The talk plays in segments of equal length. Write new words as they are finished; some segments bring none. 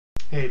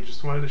Hey,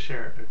 just wanted to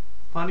share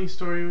a funny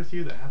story with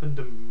you that happened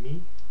to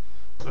me.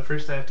 But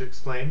first I have to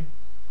explain.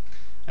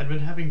 I'd been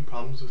having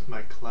problems with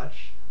my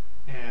clutch,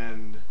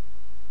 and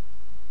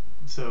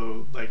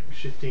so like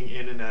shifting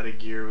in and out of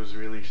gear was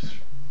really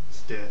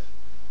stiff.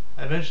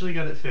 I eventually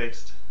got it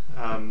fixed.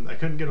 I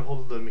couldn't get a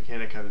hold of the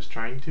mechanic I was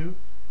trying to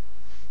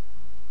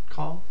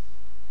call,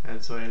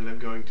 and so I ended up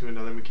going to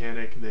another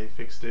mechanic. They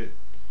fixed it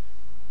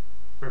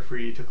for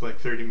free. It took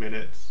like 30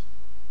 minutes,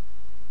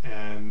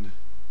 and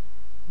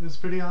it was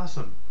pretty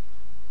awesome,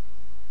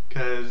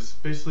 because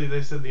basically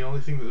they said the only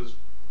thing that was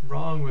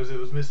wrong was it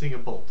was missing a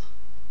bolt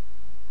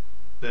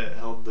that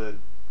held the,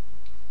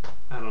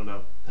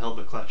 held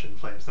the clutch in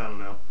place, I don't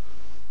know.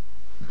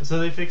 So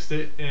they fixed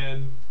it,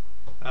 and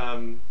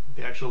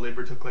the actual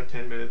labor took like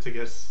 10 minutes. I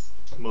guess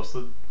most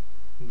of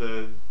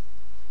the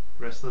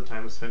rest of the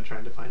time was spent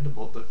trying to find a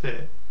bolt that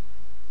fit.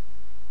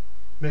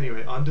 But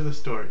anyway, on to the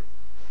story.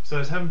 So I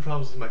was having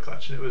problems with my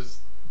clutch, and it was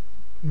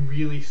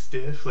really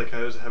stiff, like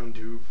I was having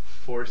to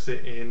force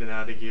it in and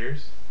out of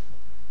gears.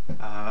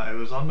 I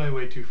was on my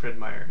way to Fred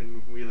Meyer,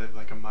 and we live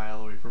like a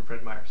mile away from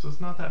Fred Meyer, so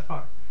it's not that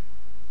far.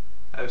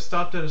 I was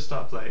stopped at a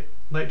stoplight,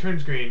 light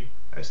turns green,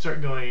 I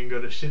start going and go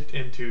to shift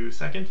into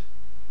second,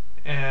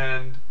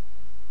 and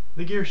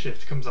the gear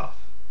shift comes off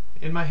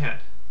in my hand.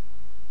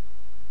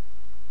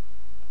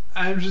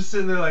 I'm just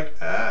sitting there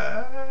like,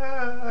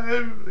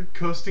 I'm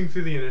coasting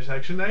through the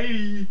intersection.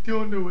 I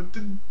don't know what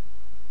to...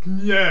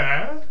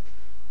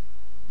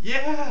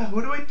 Yeah,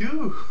 what do I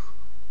do?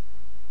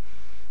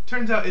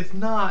 Turns out it's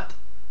not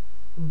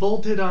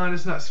bolted on,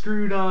 it's not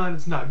screwed on,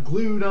 it's not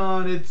glued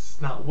on, it's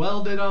not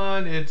welded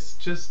on, it's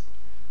just,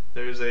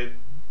 there's a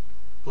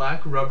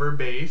black rubber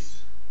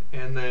base,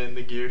 and then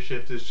the gear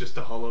shift is just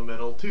a hollow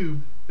metal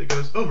tube that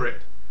goes over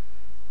it.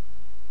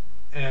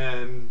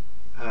 And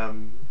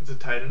it's a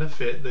tight enough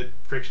fit that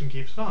friction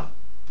keeps it on.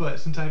 But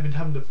since I've been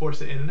having to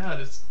force it in and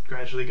out, it's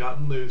gradually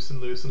gotten loose and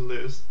loose and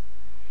loose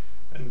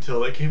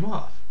until it came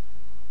off.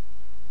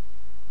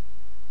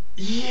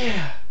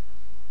 Yeah!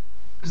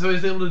 So I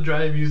was able to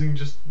drive using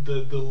just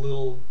the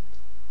little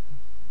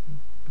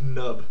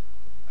nub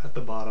at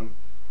the bottom.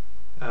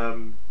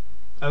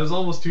 I was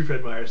almost to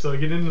Fred Meyer, so I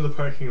get into the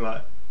parking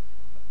lot,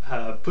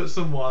 put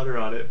some water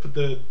on it, put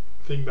the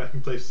thing back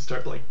in place to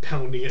start like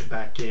pounding it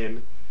back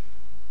in.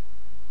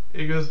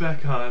 It goes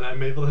back on,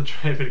 I'm able to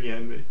drive it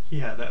again, but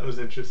yeah, that was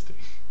interesting.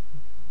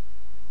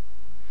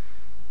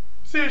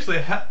 Seriously,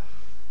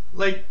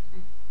 like,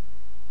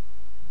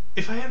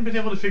 if I hadn't been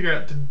able to figure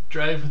out to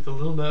drive with the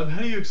little nub,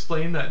 how do you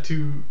explain that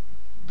to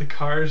the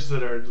cars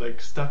that are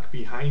like stuck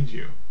behind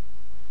you?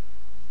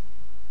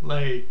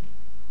 Like,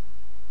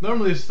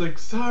 normally it's like,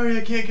 sorry,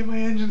 I can't get my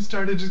engine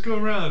started, just go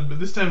around. But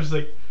this time it's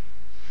like,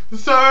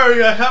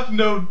 sorry, I have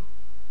no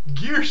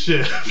gear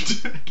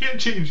shift. I can't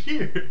change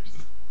gears.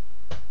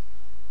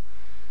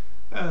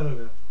 I don't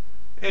know.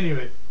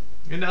 Anyway,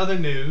 in other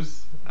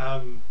news,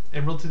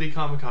 Emerald City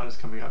Comicon is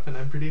coming up, and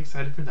I'm pretty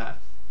excited for that.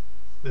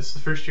 This is the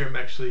first year I'm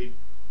actually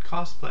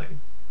cosplaying,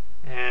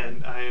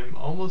 and I am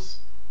almost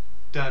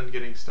done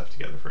getting stuff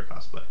together for a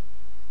cosplay.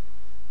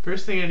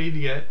 First thing I need to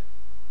get,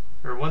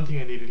 or one thing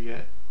I needed to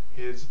get,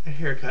 is a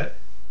haircut,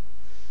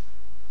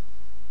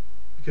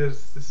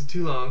 because this is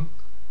too long,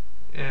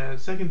 and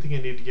second thing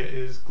I need to get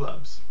is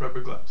gloves,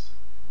 rubber gloves.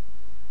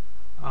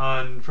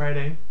 On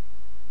Friday,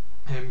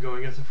 I'm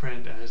going as a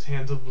friend as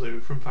Hands of Blue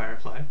from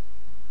Firefly,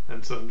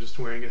 and so I'm just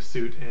wearing a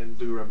suit and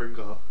blue rubber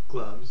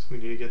gloves. We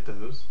need to get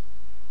those.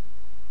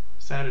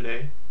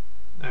 Saturday,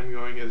 I'm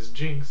going as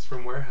Jinx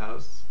from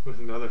Warehouse with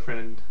another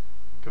friend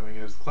going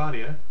as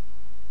Claudia,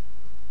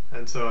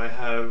 and so I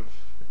have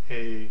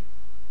a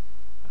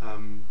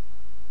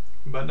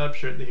button-up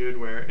shirt that he would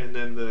wear, and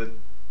then the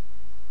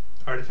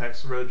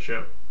Artifacts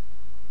Roadshow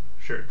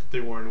shirt that they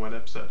wore in one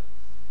episode,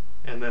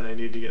 and then I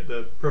need to get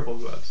the purple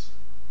gloves.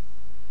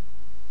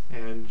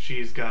 And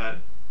she's got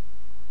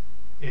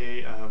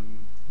a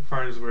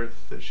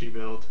Farnsworth that she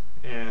built,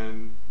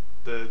 and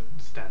the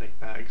static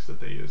bags that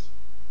they use.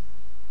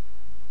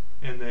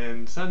 And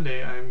then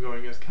Sunday I'm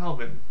going as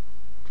Calvin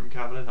from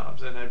Calvin and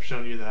Hobbes, and I've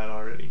shown you that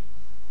already.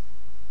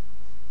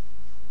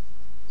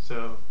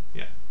 So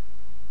yeah,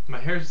 my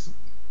hair's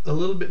a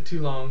little bit too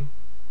long.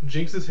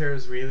 Jinx's hair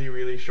is really,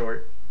 really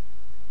short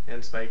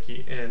and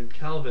spiky, and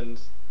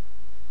Calvin's,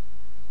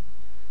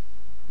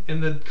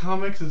 in the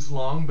comics it's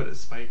long but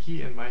it's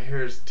spiky, and my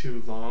hair is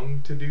too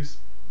long to do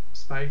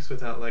spikes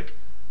without like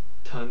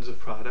tons of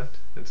product,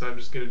 and so I'm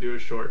just going to do a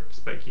short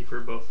spiky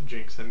for both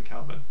Jinx and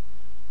Calvin.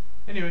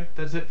 Anyway,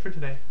 that's it for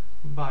today.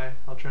 Bye.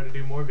 I'll try to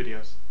do more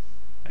videos.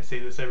 I say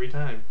this every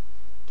time.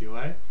 Do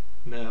I?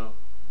 No.